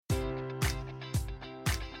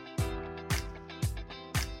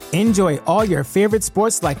Enjoy all your favorite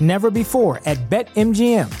sports like never before at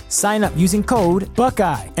BetMGM. Sign up using code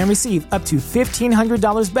Buckeye and receive up to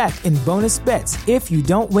 $1,500 back in bonus bets if you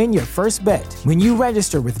don't win your first bet. When you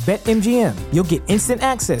register with BetMGM, you'll get instant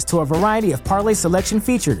access to a variety of parlay selection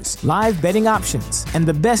features, live betting options, and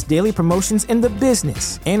the best daily promotions in the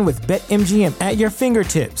business. And with BetMGM at your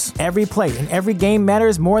fingertips, every play and every game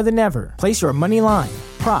matters more than ever. Place your money line,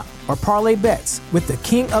 prop, or parlay bets with the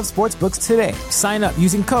king of sportsbooks today. Sign up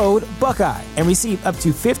using code Buckeye and receive up to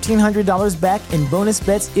 $1,500 back in bonus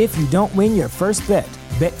bets if you don't win your first bet.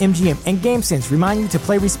 BetMGM and GameSense remind you to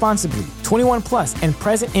play responsibly. 21 plus and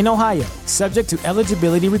present in Ohio, subject to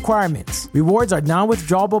eligibility requirements. Rewards are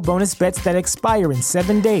non-withdrawable bonus bets that expire in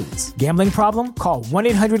 7 days. Gambling problem? Call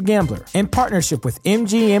 1-800-GAMBLER. In partnership with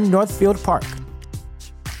MGM Northfield Park.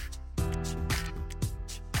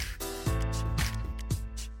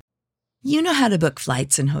 You know how to book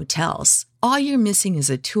flights and hotels. All you're missing is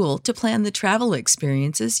a tool to plan the travel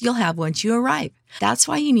experiences you'll have once you arrive. That's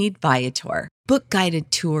why you need Viator. Book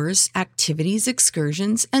guided tours, activities,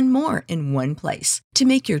 excursions, and more in one place to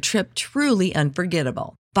make your trip truly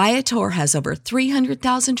unforgettable. Viator has over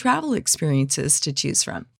 300,000 travel experiences to choose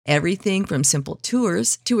from. Everything from simple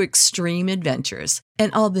tours to extreme adventures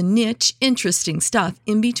and all the niche, interesting stuff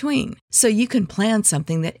in between. So you can plan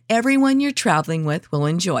something that everyone you're traveling with will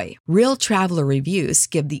enjoy. Real traveler reviews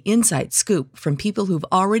give the inside scoop from people who've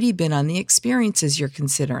already been on the experiences you're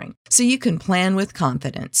considering. So you can plan with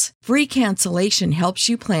confidence. Free cancellation helps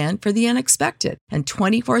you plan for the unexpected. And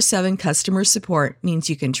 24/7 customer support means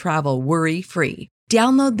you can travel worry-free.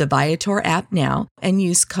 Download the Viator app now and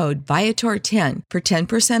use code Viator10 for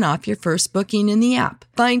 10% off your first booking in the app.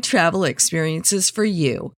 Find travel experiences for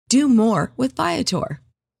you. Do more with Viator.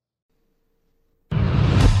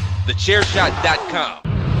 TheChairShot.com.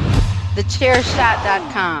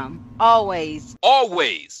 TheChairShot.com. Always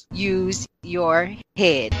use your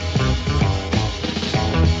head.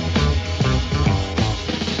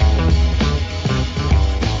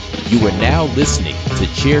 You are now listening to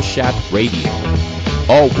Chairshot Radio.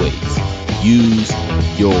 Always use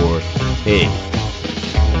your head.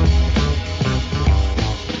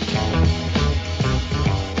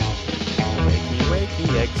 Wakey,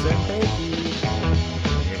 eggs and bacon.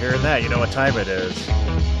 You're hearing that, you know what time it is.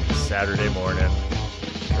 It's Saturday morning.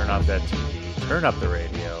 Turn off that TV. Turn up the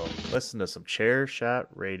radio. Listen to some Chairshot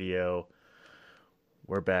Radio.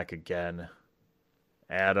 We're back again.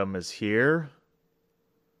 Adam is here.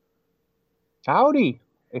 Howdy.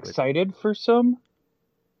 Excited for some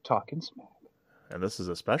Talking Smack. And this is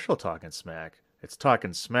a special Talking Smack. It's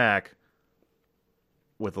Talking Smack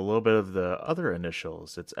with a little bit of the other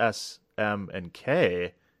initials. It's S, M, and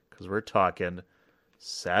K, because we're talking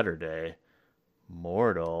Saturday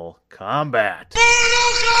Mortal Kombat.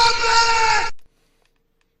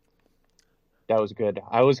 That was good.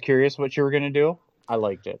 I was curious what you were going to do. I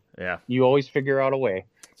liked it. Yeah. You always figure out a way.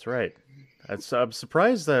 That's right. I'm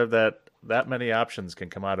surprised that many options can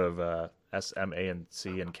come out of S, M, A, and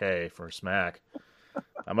C, and K for Smack.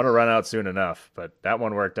 I'm going to run out soon enough, but that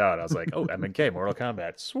one worked out. I was like, oh, M and K, Mortal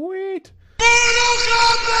Kombat. Sweet. Mortal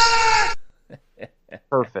Kombat!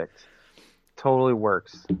 Perfect. Totally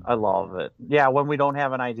works. I love it. Yeah, when we don't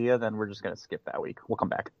have an idea, then we're just going to skip that week. We'll come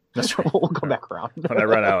back. That's right. We'll come back around. When I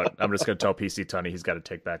run out, I'm just going to tell PC Tunney he's got to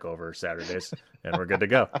take back over Saturdays, and we're good to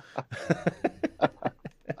go.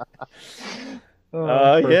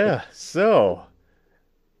 Yeah. So,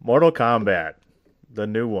 Mortal Kombat, the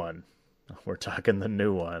new one. We're talking the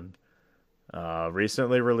new one.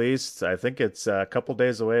 Recently released. I think it's a couple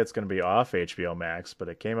days away. It's going to be off HBO Max, but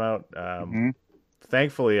it came out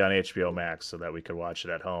thankfully on HBO Max so that we could watch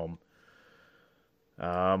it at home.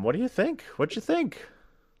 What do you think? What'd you think?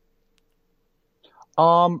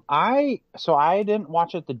 I didn't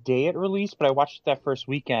watch it the day it released, but I watched it that first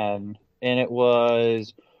weekend, and it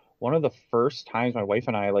was one of the first times my wife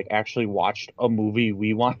and I actually watched a movie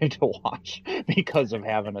we wanted to watch because of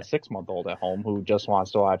having a 6-month-old at home who just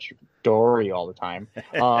wants to watch Dory all the time.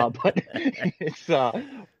 But it's What's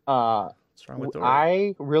wrong with Dory?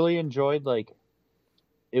 I really enjoyed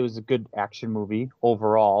it was a good action movie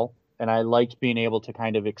overall, and I liked being able to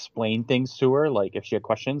kind of explain things to her. Like if she had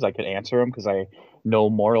questions, I could answer them because I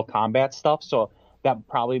know Mortal Kombat stuff. So that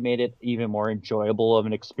probably made it even more enjoyable of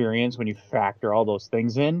an experience when you factor all those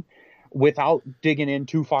things in without digging in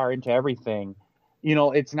too far into everything. You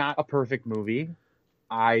know, it's not a perfect movie.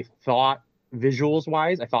 I thought visuals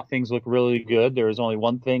wise, I thought things looked really good. There was only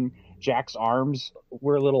one thing. Jack's arms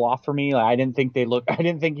were a little off for me. I didn't think he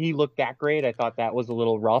looked that great. I thought that was a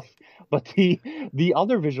little rough, but the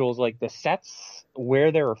other visuals, like the sets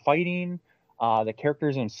where they were fighting, The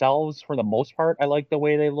characters themselves, for the most part, I like the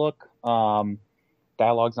way they look.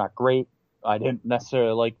 Dialogue's not great. I didn't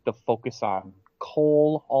necessarily like the focus on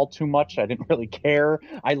Cole all too much. I didn't really care.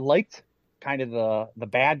 I liked kind of the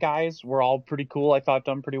bad guys were all pretty cool. I thought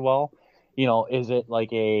done pretty well. You know, is it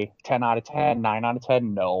like a 10 out of 10, 9 out of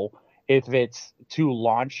 10? No. If it's to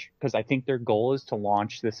launch, because I think their goal is to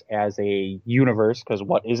launch this as a universe, because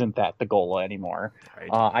what isn't that the goal anymore? Right.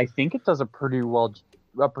 I think it does a pretty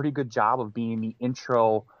good job of being the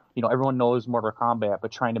intro. You know, everyone knows Mortal Kombat,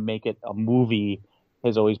 but trying to make it a movie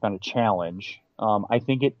has always been a challenge. I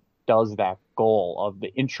think it does that goal of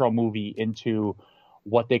the intro movie into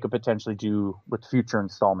what they could potentially do with future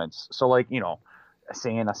installments. So, like, you know,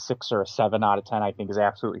 saying a 6 or a 7 out of 10, I think is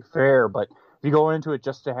absolutely fair. But if you go into it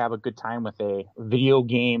just to have a good time with a video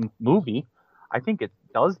game movie, I think it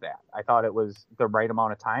does that. I thought it was the right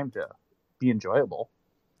amount of time to be enjoyable.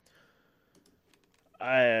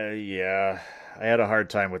 I had a hard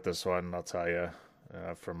time with this one, I'll tell you,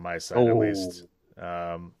 from my side at least.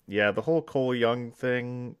 The whole Cole Young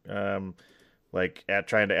thing, trying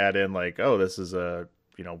to add in like, oh, this is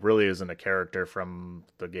really isn't a character from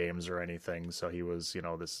the games or anything. So he was,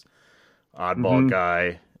 this oddball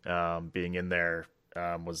guy, being in there,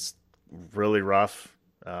 was really rough,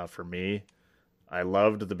 for me. I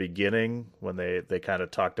loved the beginning when they kind of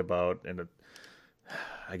talked about,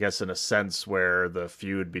 I guess in a sense, where the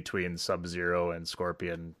feud between Sub-Zero and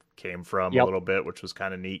Scorpion came from a little bit, which was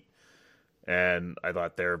kind of neat. And I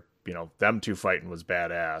thought them two fighting was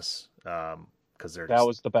badass. Because that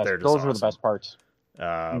was the best. Those were the best parts.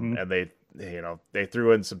 And they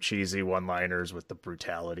threw in some cheesy one-liners with the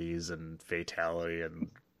brutalities and fatality and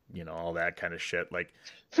all that kind of shit. Like,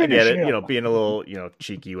 I get it, being a little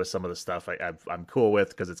cheeky with some of the stuff. I'm cool with,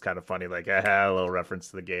 because it's kind of funny. Like, a little reference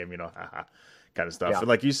to the game, kind of stuff. Yeah. And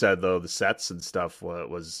like you said, though, the sets and stuff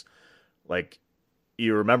was like,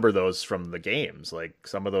 you remember those from the games. Like,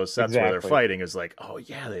 some of those sets where they're fighting is like, oh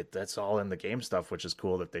yeah, that's all in the game stuff, which is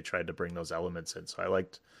cool that they tried to bring those elements in. So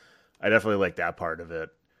I definitely liked that part of it.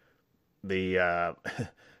 The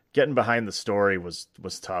getting behind the story was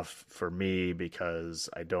tough for me, because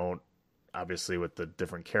I don't, obviously with the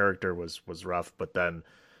different character was rough, but then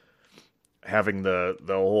having the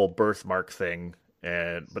whole birthmark thing,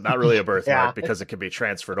 but not really a birthmark because it can be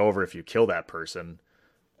transferred over if you kill that person.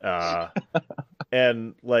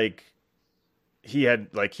 And like, he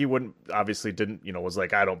wouldn't, obviously didn't, was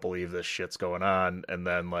like, I don't believe this shit's going on. And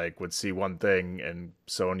then like would see one thing, and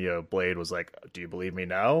Sonya Blade was like, do you believe me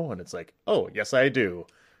now? And it's like, oh, yes, I do.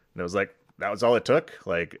 And it was like, that was all it took.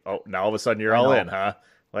 Like, oh, now all of a sudden you're all in, huh?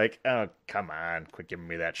 Like, oh, come on, quit giving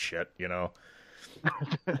me that shit,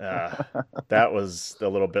 That was a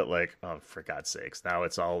little bit like, oh, for God's sakes, now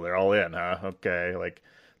they're all in, huh? Okay. Like,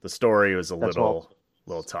 the story was a little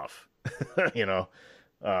tough,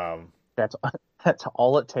 That's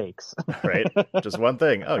all it takes. Right? Just one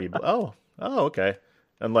thing. Oh, okay.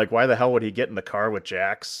 And like, why the hell would he get in the car with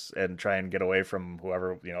Jax and try and get away from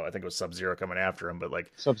whoever, I think it was Sub-Zero coming after him, but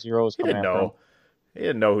like, Sub-Zero was coming after him. He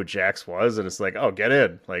didn't know who Jax was, and it's like, oh, get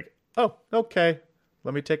in. Like, oh, okay.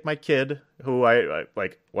 Let me take my kid, who I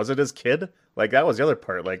like, was it his kid? Like, that was the other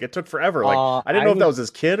part. Like, it took forever. Like, I didn't know if that was his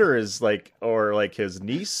kid or his his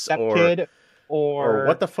niece kid. Or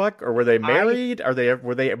what the fuck? Or were they married? Were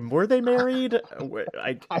they married?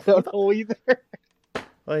 I don't know either.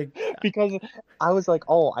 Like, because I was like,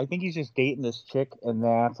 oh, I think he's just dating this chick, and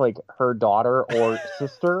that's like her daughter or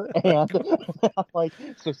sister, and I'm like,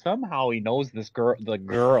 so somehow he knows the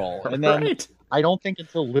girl, and then I don't think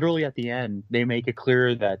until literally at the end they make it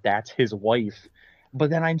clear that that's his wife.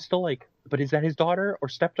 But then I'm still like, but is that his daughter or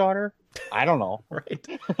stepdaughter? I don't know. Right.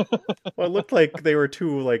 Well, it looked like they were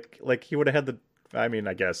two, like he would have had I mean,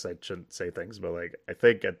 I guess I shouldn't say things, but like, I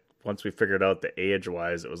think once we figured out the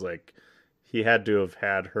age-wise, it was like, he had to have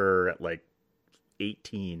had her at like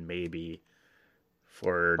 18 maybe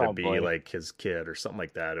for her to be like his kid or something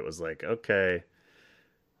like that. It was like, okay.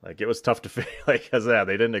 Like, it was tough to figure, like, because they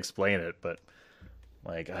didn't explain it, but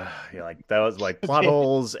like, like, that was like plot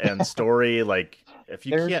holes and story. Like, if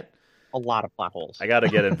you can't, a lot of plot holes. I got to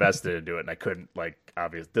get invested into it, and I couldn't, like,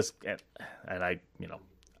 obvious this, and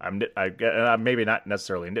I'm maybe not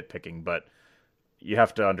necessarily nitpicking, but you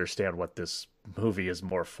have to understand what this movie is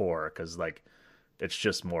more for, because like, it's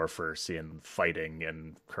just more for seeing fighting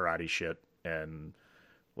and karate shit, and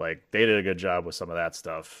like, they did a good job with some of that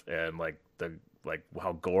stuff, and like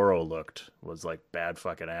how Goro looked was like bad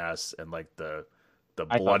fucking ass, and like the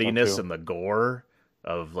bloodiness and the gore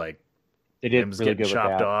of like limbs really getting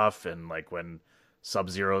chopped off, and like when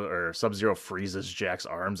Sub-Zero freezes Jack's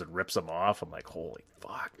arms and rips them off, I'm like, holy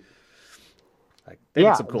fuck. Like, they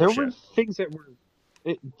did some cool there shit. were things that were.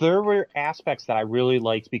 There were aspects that I really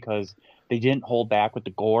liked because they didn't hold back with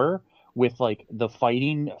the gore. With like the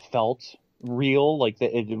fighting felt real, like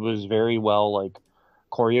it was very well like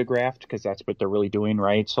choreographed because that's what they're really doing,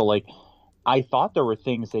 right? So like, I thought there were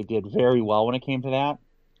things they did very well when it came to that.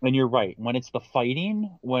 And you're right, when it's the fighting,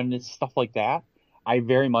 when it's stuff like that, I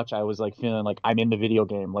was like feeling like I'm in the video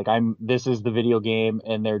game, like this is the video game,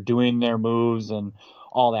 and they're doing their moves and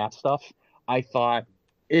all that stuff. I thought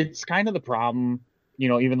it's kind of the problem.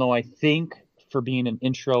 Even though I think for being an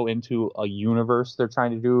intro into a universe they're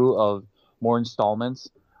trying to do of more installments,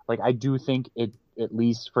 like I do think it, at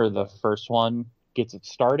least for the first one, gets it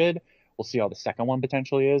started. We'll see how the second one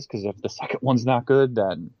potentially is, because if the second one's not good,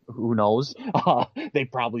 then who knows? They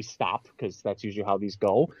probably stop, because that's usually how these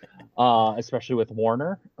go, especially with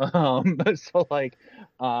Warner. So like,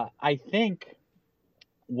 I think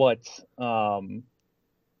what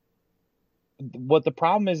the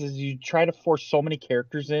problem is you try to force so many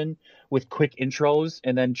characters in with quick intros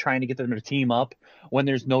and then trying to get them to team up when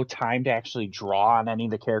there's no time to actually draw on any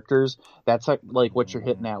of the characters. That's like what you're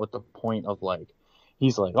hitting at with the point of like,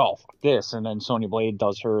 he's like, oh, fuck this. And then Sonya Blade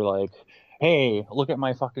does her like, hey, look at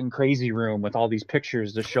my fucking crazy room with all these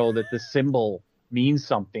pictures to show that this symbol means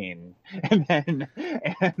something. And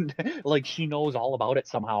like, she knows all about it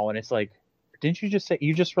somehow. And it's like, didn't you just say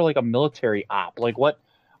you just were like a military op? Like what?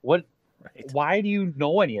 Right. Why do you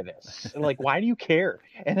know any of this? Like, why do you care?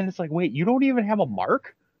 And then it's like, wait, you don't even have a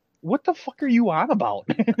mark? What the fuck are you on about?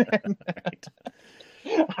 Right.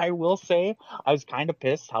 I will say, I was kind of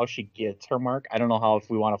pissed how she gets her mark. I don't know how,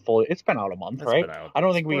 if we want to fully. It's been out a month, right? I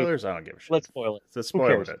don't think Spoilers, I don't give a shit. Let's spoil it. Let's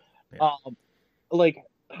spoil it. Yeah. Like,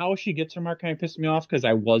 how she gets her mark kind of pissed me off, because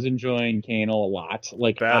I was enjoying Kano a lot.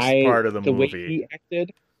 Like, best part of the movie.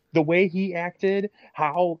 The way he acted,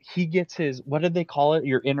 how he gets his, what did they call it?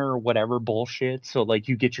 Your inner whatever bullshit. So like,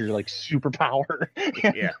 you get your like superpower.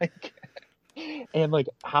 Yeah. And like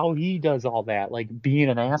how he does all that, like being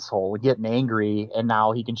an asshole, getting angry, and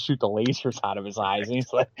now he can shoot the lasers out of his eyes. And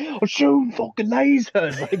he's like, oh, shoot fucking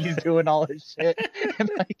lasers. Like, he's doing all this shit. And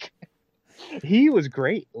like, he was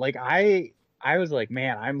great. Like, I was like,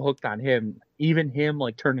 man, I'm hooked on him. Even him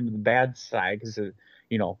like turning to the bad side, because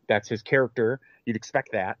that's his character. You'd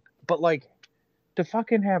expect that. But like, to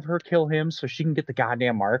fucking have her kill him so she can get the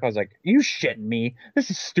goddamn mark, I was like, you shitting me? This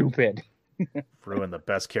is stupid. Ruined the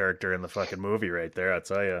best character in the fucking movie right there, I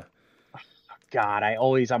tell you. God, I'm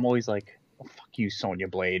always like, oh, fuck you, Sonya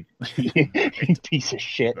Blade. You piece of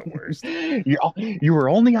shit. The worst. You were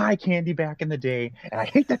only eye candy back in the day, and I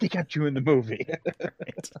hate that they kept you in the movie.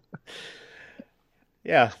 Right.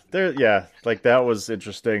 Yeah, like that was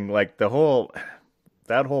interesting. Like that whole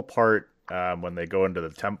part when they go into the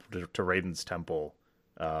temple to Raiden's temple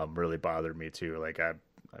really bothered me too. Like I'm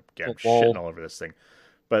shitting all over this thing,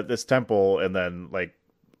 but this temple, and then like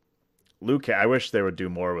Liu Kang. I wish they would do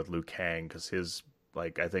more with Liu Kang, because his,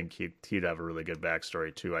 like, I think he'd have a really good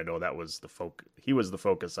backstory too. I know that was he was the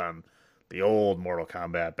focus on the old Mortal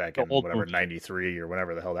Kombat back in whatever 93 or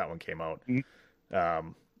whenever the hell that one came out. Mm-hmm.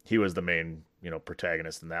 He was the main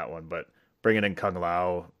protagonist in that one, but bringing in Kung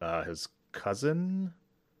Lao, his cousin,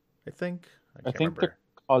 I think they're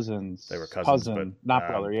cousins. They were cousins, but not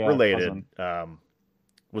brother, yeah, related.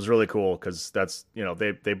 Was really cool, because that's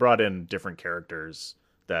they brought in different characters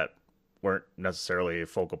that weren't necessarily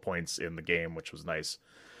focal points in the game, which was nice.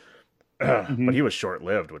 Mm-hmm. But he was short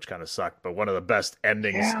lived, which kind of sucked. But one of the best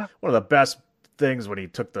endings, one of the best things, when he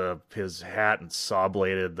took his hat and saw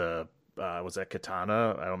bladed the was that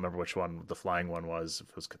Katana? I don't remember which one the flying one was.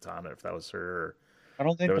 If it was Katana, if that was her. Or, I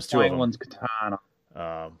don't think the flying one's Katana.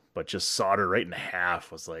 But just sawed her right in half.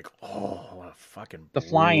 Was like, oh, what a fucking the brutal.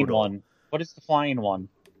 Flying one. What is the flying one?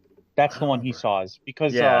 That's the one he saws,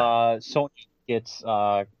 because Sony gets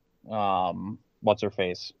what's her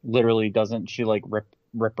face? Literally, doesn't she like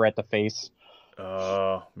rip her at the face?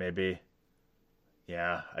 Maybe.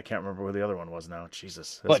 Yeah, I can't remember where the other one was now.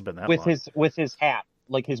 Jesus, it's been that long. With his hat,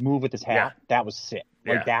 like his move with his hat, that was sick.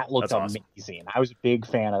 Like that looked amazing. Awesome. I was a big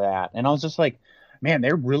fan of that, and I was just like, man,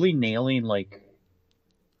 they're really nailing like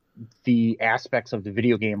the aspects of the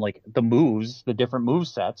video game, like the moves, the different move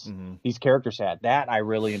sets these characters had. That I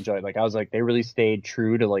really enjoyed. Like I was like, they really stayed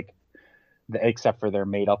true to like except for their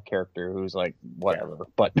made up character who's like whatever.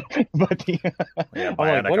 But bionic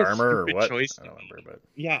like, armor or what? Choice. I don't remember,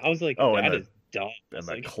 but I was like, that is dumb. And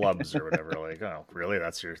like clubs or whatever. Like, oh, really?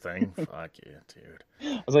 That's your thing? Fuck you, dude.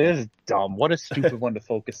 I was like, this is dumb. What a stupid one to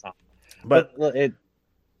focus on. But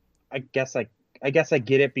I guess I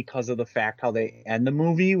get it because of the fact how they end the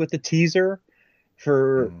movie with the teaser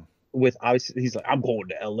for with obviously he's like, I'm going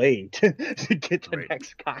to LA to get the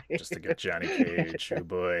next guy. Just to get Johnny Cage. Oh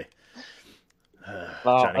boy.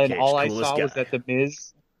 Johnny Cage, all I saw was that the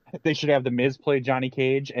Miz, they should have the Miz play Johnny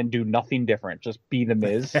Cage and do nothing different. Just be the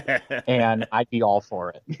Miz, and I'd be all for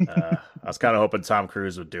it. I was kind of hoping Tom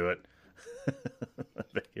Cruise would do it.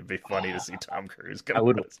 It'd be funny to see Tom Cruise come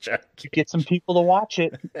up as Johnny Cage. Get some people to watch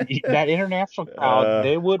it. That international crowd,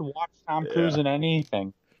 they would watch Tom Cruise in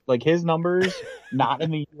anything. Like, his numbers, not in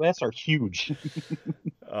the U.S., are huge.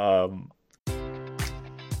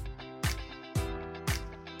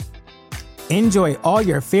 Enjoy all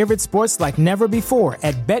your favorite sports like never before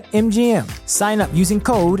at BetMGM. Sign up using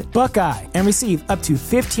code Buckeye and receive up to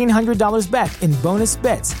 $1,500 back in bonus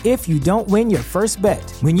bets if you don't win your first bet.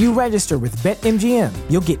 When you register with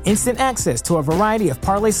BetMGM, you'll get instant access to a variety of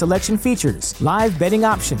parlay selection features, live betting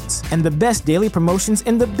options, and the best daily promotions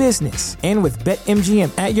in the business. And with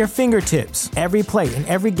BetMGM at your fingertips, every play and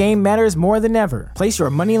every game matters more than ever. Place your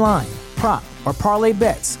money line, prop, or parlay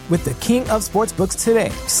bets with the king of sportsbooks today.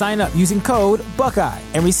 Sign up using code Buckeye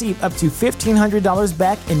and receive up to $1,500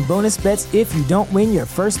 back in bonus bets if you don't win your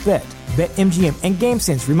first bet. BetMGM and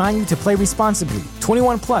GameSense remind you to play responsibly.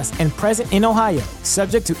 21 plus and present in Ohio,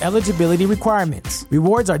 subject to eligibility requirements.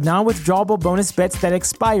 Rewards are non-withdrawable bonus bets that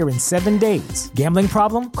expire in 7 days. Gambling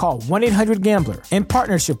problem? Call 1-800-GAMBLER. In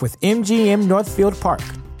partnership with MGM Northfield Park.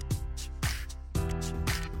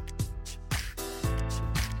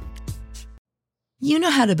 You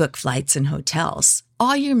know how to book flights and hotels.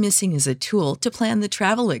 All you're missing is a tool to plan the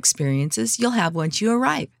travel experiences you'll have once you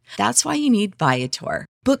arrive. That's why you need Viator.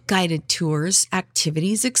 Book guided tours,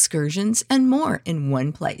 activities, excursions, and more in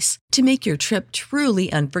one place to make your trip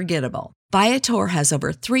truly unforgettable. Viator has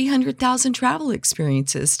over 300,000 travel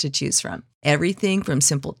experiences to choose from. Everything from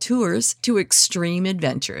simple tours to extreme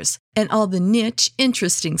adventures and all the niche,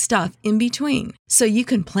 interesting stuff in between. So you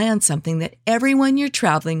can plan something that everyone you're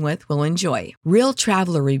traveling with will enjoy. Real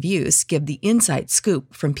traveler reviews give the inside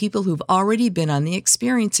scoop from people who've already been on the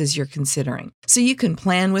experiences you're considering. So you can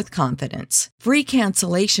plan with confidence. Free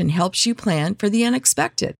cancellation helps you plan for the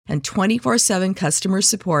unexpected. And 24/7 customer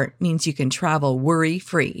support means you can travel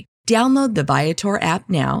worry-free. Download the Viator app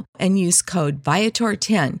now and use code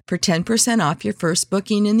Viator10 for 10% off your first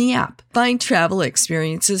booking in the app. Find travel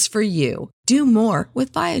experiences for you. Do more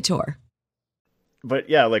with Viator. But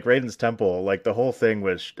yeah, like Raiden's Temple, like the whole thing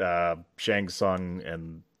with Shang Tsung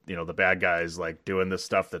and, you know, the bad guys like doing this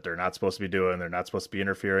stuff that they're not supposed to be doing. They're not supposed to be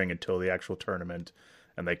interfering until the actual tournament.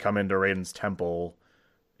 And they come into Raiden's Temple.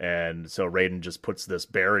 And so Raiden just puts this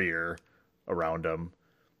barrier around them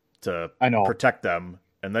to protect them.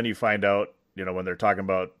 And then you find out, you know, when they're talking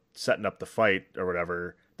about setting up the fight or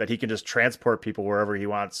whatever, that he can just transport people wherever he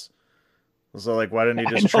wants. So, like, why didn't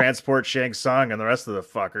he just transport Shang Tsung and the rest of the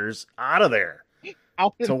fuckers out of there?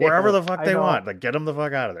 So wherever the fuck they want, like, get them the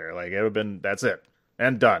fuck out of there. Like, it would have been, that's it.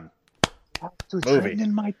 And done. Movie.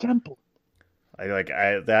 In my temple.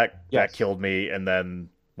 That killed me. And then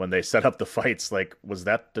when they set up the fights, like, was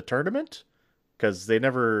that the tournament? Because they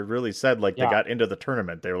never really said, like, they got into the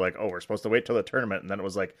tournament. They were like, oh, we're supposed to wait till the tournament. And then it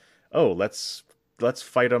was like, oh, let's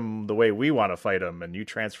fight them the way we want to fight them. And you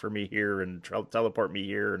transfer me here and teleport me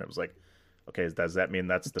here. And it was like, okay, does that mean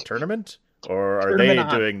that's the tournament? Or are they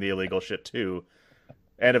doing the illegal shit too?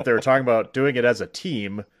 And if they were talking about doing it as a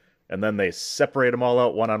team and then they separate them all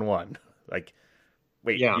out one-on-one. Like,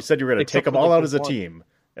 wait, you said you were going to take them all out as a team.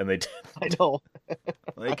 And they did. I know.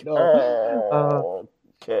 Like, I know.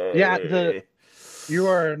 Okay. Yeah, you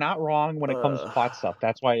are not wrong when it comes to plot stuff.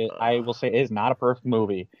 That's why I will say it is not a perfect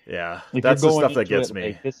movie. Yeah, that's the stuff that gets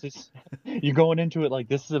me. Like, you're going into it like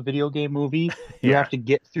this is a video game movie. You have to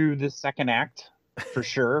get through the second act for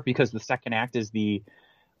sure, because the second act is the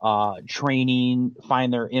training,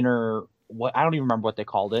 find their inner, what I don't even remember what they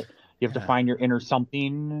called it. You have to find your inner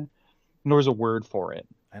something. There was a word for it.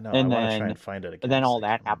 I know. And I want to try and find it again. And then all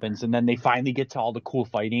that happens, and then they finally get to all the cool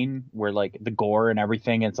fighting, where like the gore and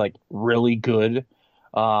everything, it's like really good,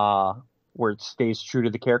 where it stays true to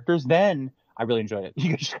the characters. Then I really enjoyed it.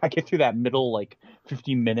 You just gotta get through that middle like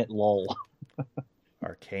 50-minute lull.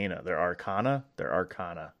 Arcana. They're Arcana.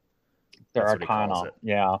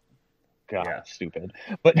 Yeah. God, stupid.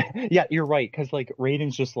 But yeah, you're right, because like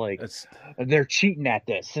Raiden's just like they're cheating at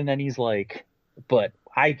this, and then he's like, but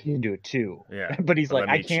I can do it too. Yeah. But he's like,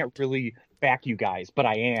 I can't really back you guys, but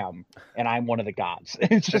I am, and I'm one of the gods.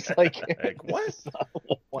 It's just like, like what?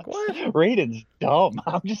 What? Raiden's dumb.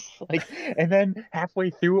 I'm just like, and then halfway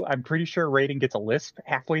through, I'm pretty sure Raiden gets a lisp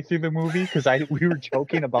halfway through the movie, because we were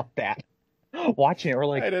joking about that. Watching it, we're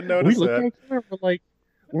like, I didn't notice that.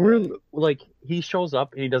 We're like, he shows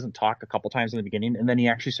up and he doesn't talk a couple times in the beginning, and then he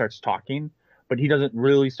actually starts talking. but he doesn't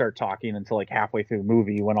really start talking until like halfway through the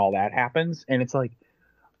movie when all that happens. And it's like,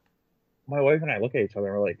 my wife and I look at each other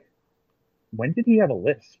and we're like, when did he have a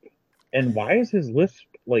lisp? And why is his lisp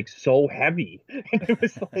like so heavy? And it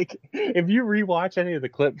was like, if you rewatch any of the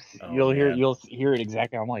clips, you'll hear it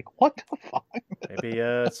exactly. I'm like, what the fuck? Maybe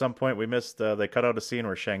at some point we missed. They cut out a scene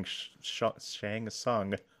where Shang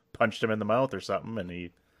Tsung punched him in the mouth or something, and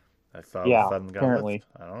I thought apparently.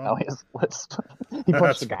 I don't know. His lisp. He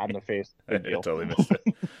punched the guy in the face. I totally missed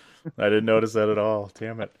it. I didn't notice that at all.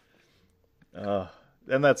 Damn it.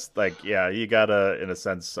 And that's like, yeah, you gotta, in a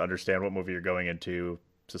sense, understand what movie you're going into,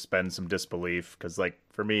 suspend some disbelief, because like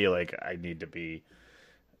for me, like I need to be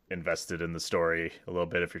invested in the story a little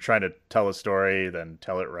bit. If you're trying to tell a story, then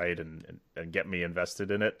tell it right and get me invested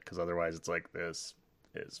in it, because otherwise it's like this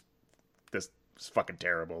is fucking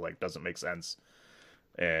terrible, like doesn't make sense,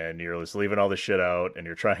 and you're just leaving all this shit out, and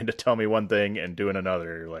you're trying to tell me one thing and doing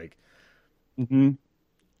another. Like,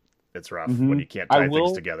 it's rough when you can't tie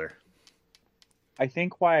things together. I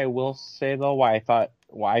think why I will say though, why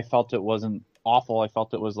I felt it wasn't awful, I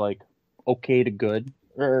felt it was like okay to good,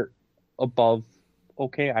 or above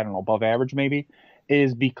okay, I don't know, above average maybe,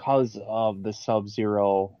 is because of the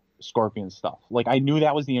Sub-Zero Scorpion stuff. Like I knew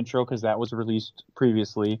that was the intro because that was released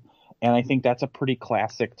previously, and I think that's a pretty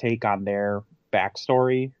classic take on their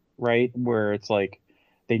backstory, right? Where it's like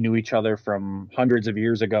they knew each other from hundreds of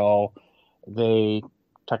years ago. They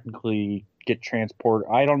technically get transported.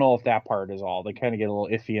 I don't know if that part is all. They kind of get a little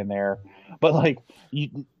iffy in there, but like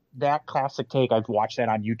that classic take, I've watched that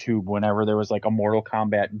on YouTube whenever there was like a Mortal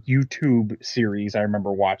Kombat YouTube series I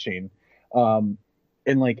remember watching, and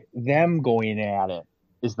like them going at it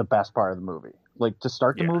is the best part of the movie. Like to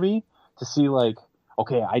start the movie, to see like,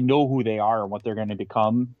 okay, I know who they are and what they're going to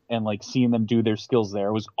become, and like seeing them do their skills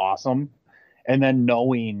there was awesome. And then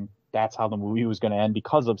knowing that's how the movie was going to end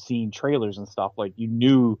because of seeing trailers and stuff, like you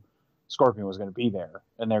knew Scorpion was going to be there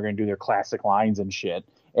and they're going to do their classic lines and shit.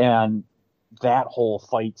 And that whole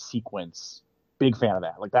fight sequence, big fan of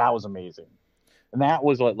that. Like that was amazing. And that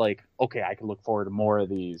was what, like, okay, I could look forward to more of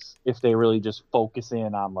these if they really just focus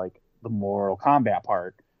in on like the Mortal Kombat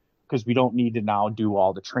part, because we don't need to now do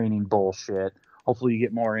all the training bullshit. Hopefully you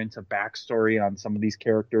get more into backstory on some of these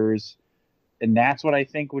characters. And that's what I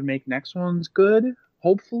think would make next ones good,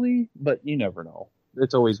 hopefully, but you never know.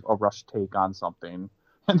 It's always a rush take on something.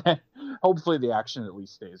 And then hopefully the action at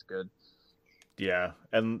least stays good. Yeah,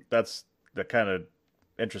 and that's the kind of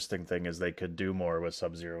interesting thing, is they could do more with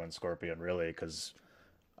Sub-Zero and Scorpion, really, because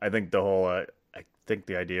I think the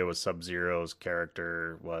idea with Sub-Zero's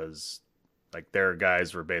character was like their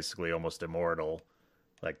guys were basically almost immortal.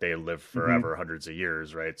 Like they lived forever, hundreds of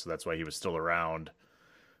years, right? So that's why he was still around.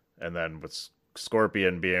 And then with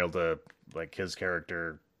Scorpion being able to, like his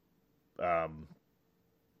character,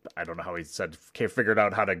 I don't know how he said, figured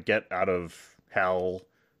out how to get out of hell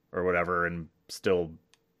or whatever and still,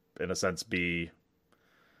 in a sense, be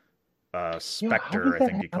Spectre, I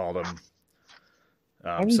think he called him.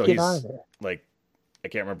 So he's like, I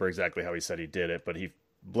can't remember exactly how he said he did it, but he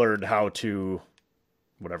learned how to,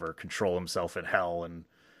 control himself in hell, and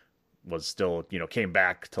was still, came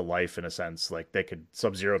back to life in a sense. Like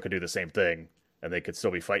Sub-Zero could do the same thing, and they could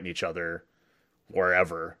still be fighting each other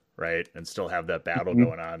wherever, right? And still have that battle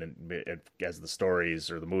going on. And as the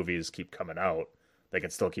stories or the movies keep coming out, they can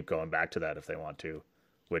still keep going back to that if they want to,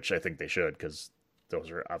 which I think they should, because those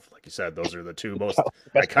are, like you said, those are the two most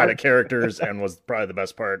iconic characters, and was probably the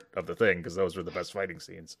best part of the thing, because those were the best fighting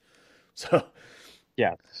scenes. So,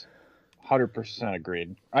 yeah, 100%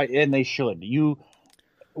 agreed. And they should.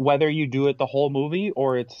 Whether you do it the whole movie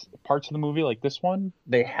or it's parts of the movie like this one,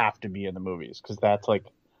 they have to be in the movies, because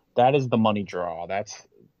that is the money draw. That's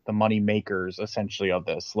the money makers essentially of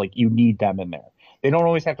this. Like you need them in there. They don't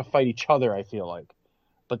always have to fight each other, I feel like,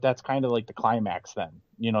 but that's kind of like the climax. Then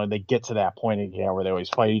they get to that point again where they always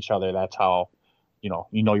fight each other. That's how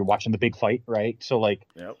you're watching the big fight, right? So like,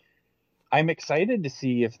 yep. I'm excited to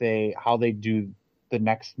see how they do the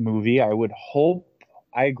next movie. I would hope.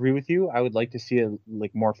 I agree with you. I would like to see it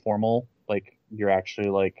like more formal, like you're actually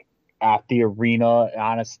like at the arena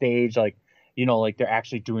on a stage, like like they're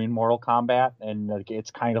actually doing Mortal Kombat, and like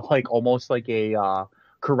it's kind of like almost like a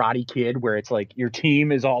Karate Kid, where it's like your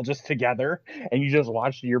team is all just together, and you just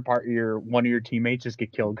watch one of your teammates just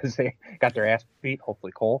get killed because they got their ass beat.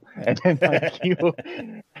 Hopefully Cole, and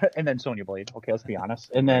then and then Sonya Blade. Okay, let's be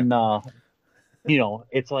honest. And then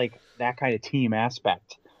it's like that kind of team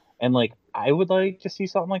aspect. And like, I would like to see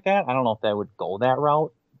something like that. I don't know if that would go that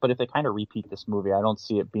route, but if they kind of repeat this movie, I don't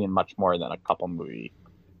see it being much more than a couple movie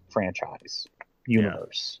franchise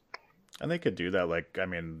universe. Yeah. And they could do that. Like,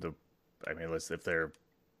 if they're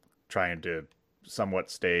trying to somewhat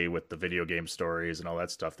stay with the video game stories and all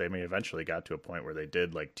that stuff. They eventually got to a point where they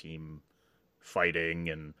did like team fighting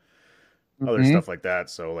and other stuff like that.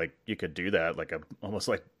 So like you could do that like almost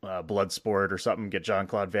like Bloodsport or something. Get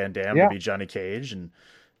Jean-Claude Van Damme to be Johnny Cage, and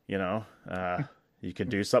you know you could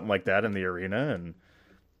do something like that in the arena,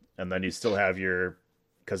 and then you still have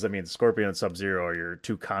because I mean Scorpion and Sub-Zero are your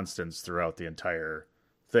two constants throughout the entire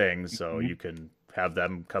thing. So you can have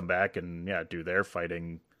them come back and do their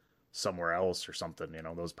fighting somewhere else or something. You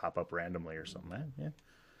know, those pop up randomly or something. Yeah,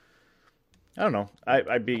 I don't know.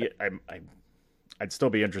 I'd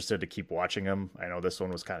still be interested to keep watching them. I know this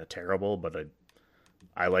one was kind of terrible, but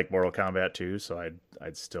I like Mortal Kombat too, so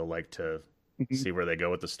I'd still like to see where they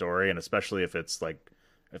go with the story, and especially if it's like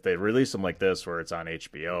if they release them like this where it's on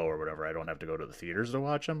HBO or whatever, I don't have to go to the theaters to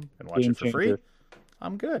watch them and watch it for free.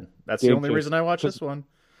 I'm good. That's the only reason I watch this one.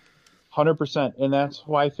 100%, and that's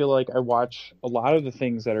why I feel like I watch a lot of the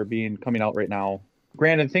things that are coming out right now.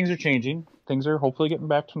 Granted, things are changing. Things are hopefully getting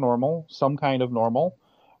back to normal, some kind of normal,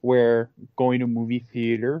 where going to movie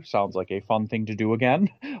theater sounds like a fun thing to do again.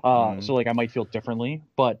 So like I might feel differently,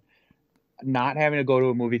 but not having to go to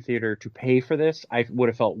a movie theater to pay for this, I would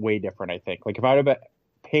have felt way different, I think. Like if I would have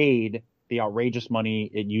paid the outrageous money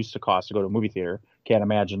it used to cost to go to a movie theater, can't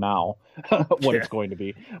imagine now what it's going to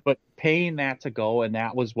be. But paying that to go, and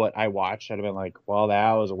that was what I watched, I'd have been like, well,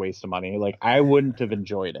 that was a waste of money. Like I wouldn't have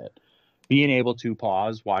enjoyed it. Being able to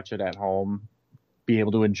pause, watch it at home, be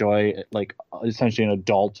able to enjoy like essentially an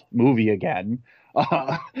adult movie again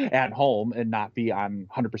at home and not be on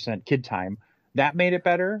 100% kid time, that made it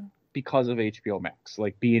better because of HBO Max.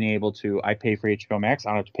 Like being able to, I pay for HBO Max,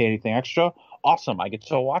 I don't have to pay anything extra. Awesome, I get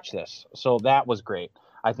to watch this. So that was great.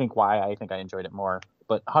 I think I enjoyed it more.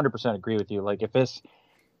 But 100% agree with you. Like if this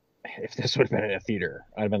would have been in a theater,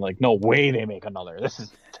 I'd have been like, no way they make another. This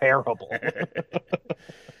is terrible.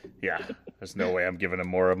 Yeah, there's no way I'm giving them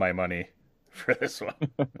more of my money for this one.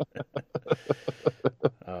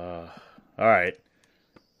 All right.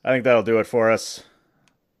 I think that'll do it for us.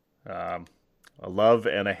 A love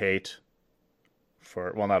and a hate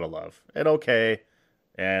not a love. An okay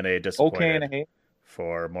and a disappointed. Okay and a hate.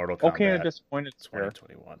 For Mortal Kombat. Okay and a disappointed.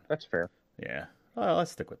 2021. That's fair. Yeah. Well,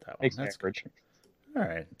 let's stick with that one. Makes it average. All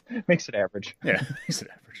right. Makes it average. Yeah, makes it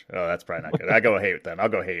average. Oh, that's probably not good. I go hate then. I'll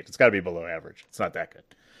go hate. It's got to be below average. It's not that good.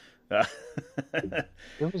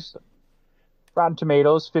 It was Rotten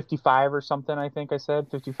Tomatoes 55 or something. I think I said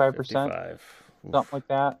 55%. 55. Something like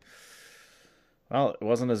that. Well, it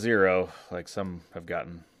wasn't a 0 like some have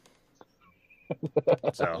gotten.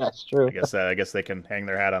 So that's true. I guess they can hang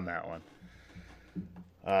their hat on that one.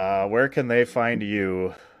 Where can they find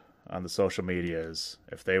you on the social medias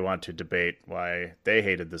if they want to debate why they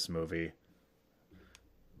hated this movie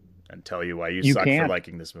and tell you why you suck for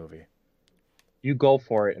liking this movie? You go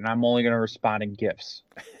for it, and I'm only going to respond in GIFs.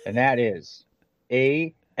 And that is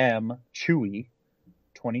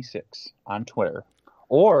AMChewy26 on Twitter.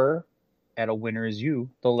 Or at A Winner Is You,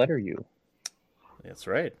 the letter U. That's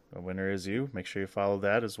right. A Winner Is You. Make sure you follow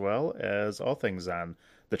that as well as all things on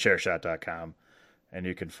thechairshot.com. And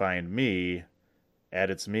you can find me at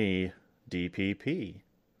It's Me, DPP.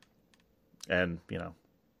 And,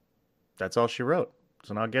 that's all she wrote.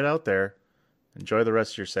 So now get out there, enjoy the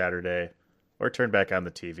rest of your Saturday, or turn back on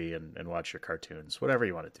the TV and watch your cartoons. Whatever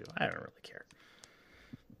you want to do. I don't really care.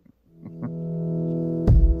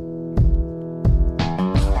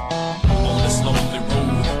 On this lonely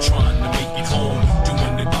road, trying to make it home,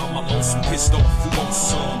 doing it by my lonesome, pissed off, who wants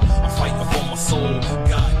some? I'm fighting for my soul.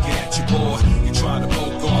 God, get at you, boy. You try to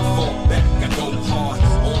go God, fall back. I go hard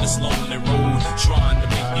on this lonely road, trying to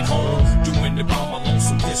make it home, doing it by my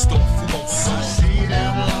lonesome, pissed off, who wants some? I see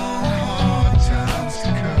them long, hard times to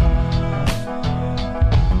come.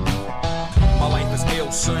 My life is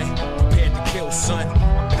ill, son. Prepared to kill, son.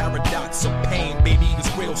 A paradox of pain, baby,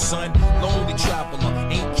 is real, son. Lonely traveler,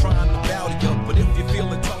 ain't trying to battle you, but if you're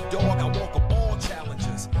feeling tough, dog, I walk up all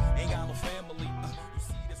challenges. Ain't got no family. You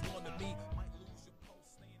see this one of me, might lose your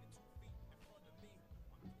post standing 2 feet in front of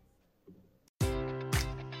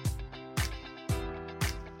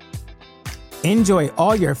me. Enjoy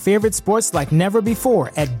all your favorite sports like never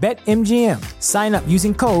before at BetMGM. Sign up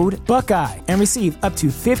using code Buckeye and receive up to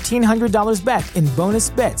 $1,500 back in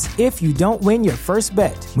bonus bets if you don't win your first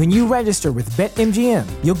bet. When you register with BetMGM,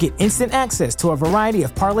 you'll get instant access to a variety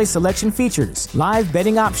of parlay selection features, live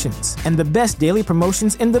betting options, and the best daily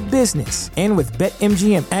promotions in the business. And with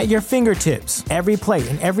BetMGM at your fingertips, every play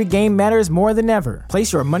and every game matters more than ever.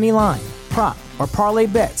 Place your money line, prop, or parlay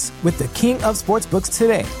bets with the king of sportsbooks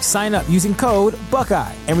today. Sign up using code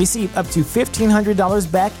Buckeye and receive up to $1,500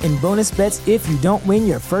 back in bonus bets if you don't win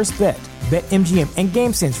your first bet. BetMGM and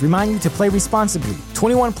GameSense remind you to play responsibly.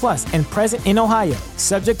 21 plus and present in Ohio,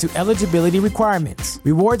 subject to eligibility requirements.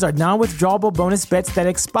 Rewards are non-withdrawable bonus bets that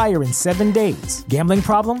expire in 7 days. Gambling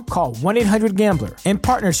problem? Call 1-800-GAMBLER. In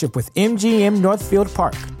partnership with MGM Northfield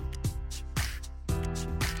Park.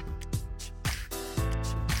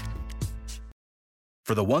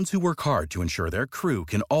 For the ones who work hard to ensure their crew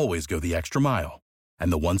can always go the extra mile,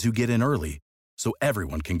 and the ones who get in early so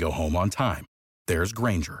everyone can go home on time, there's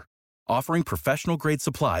Grainger, offering professional-grade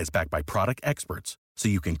supplies backed by product experts so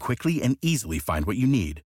you can quickly and easily find what you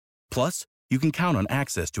need. Plus, you can count on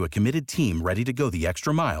access to a committed team ready to go the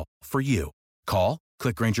extra mile for you. Call,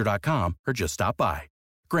 click Grainger.com, or just stop by.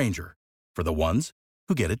 Grainger, for the ones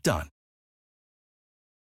who get it done.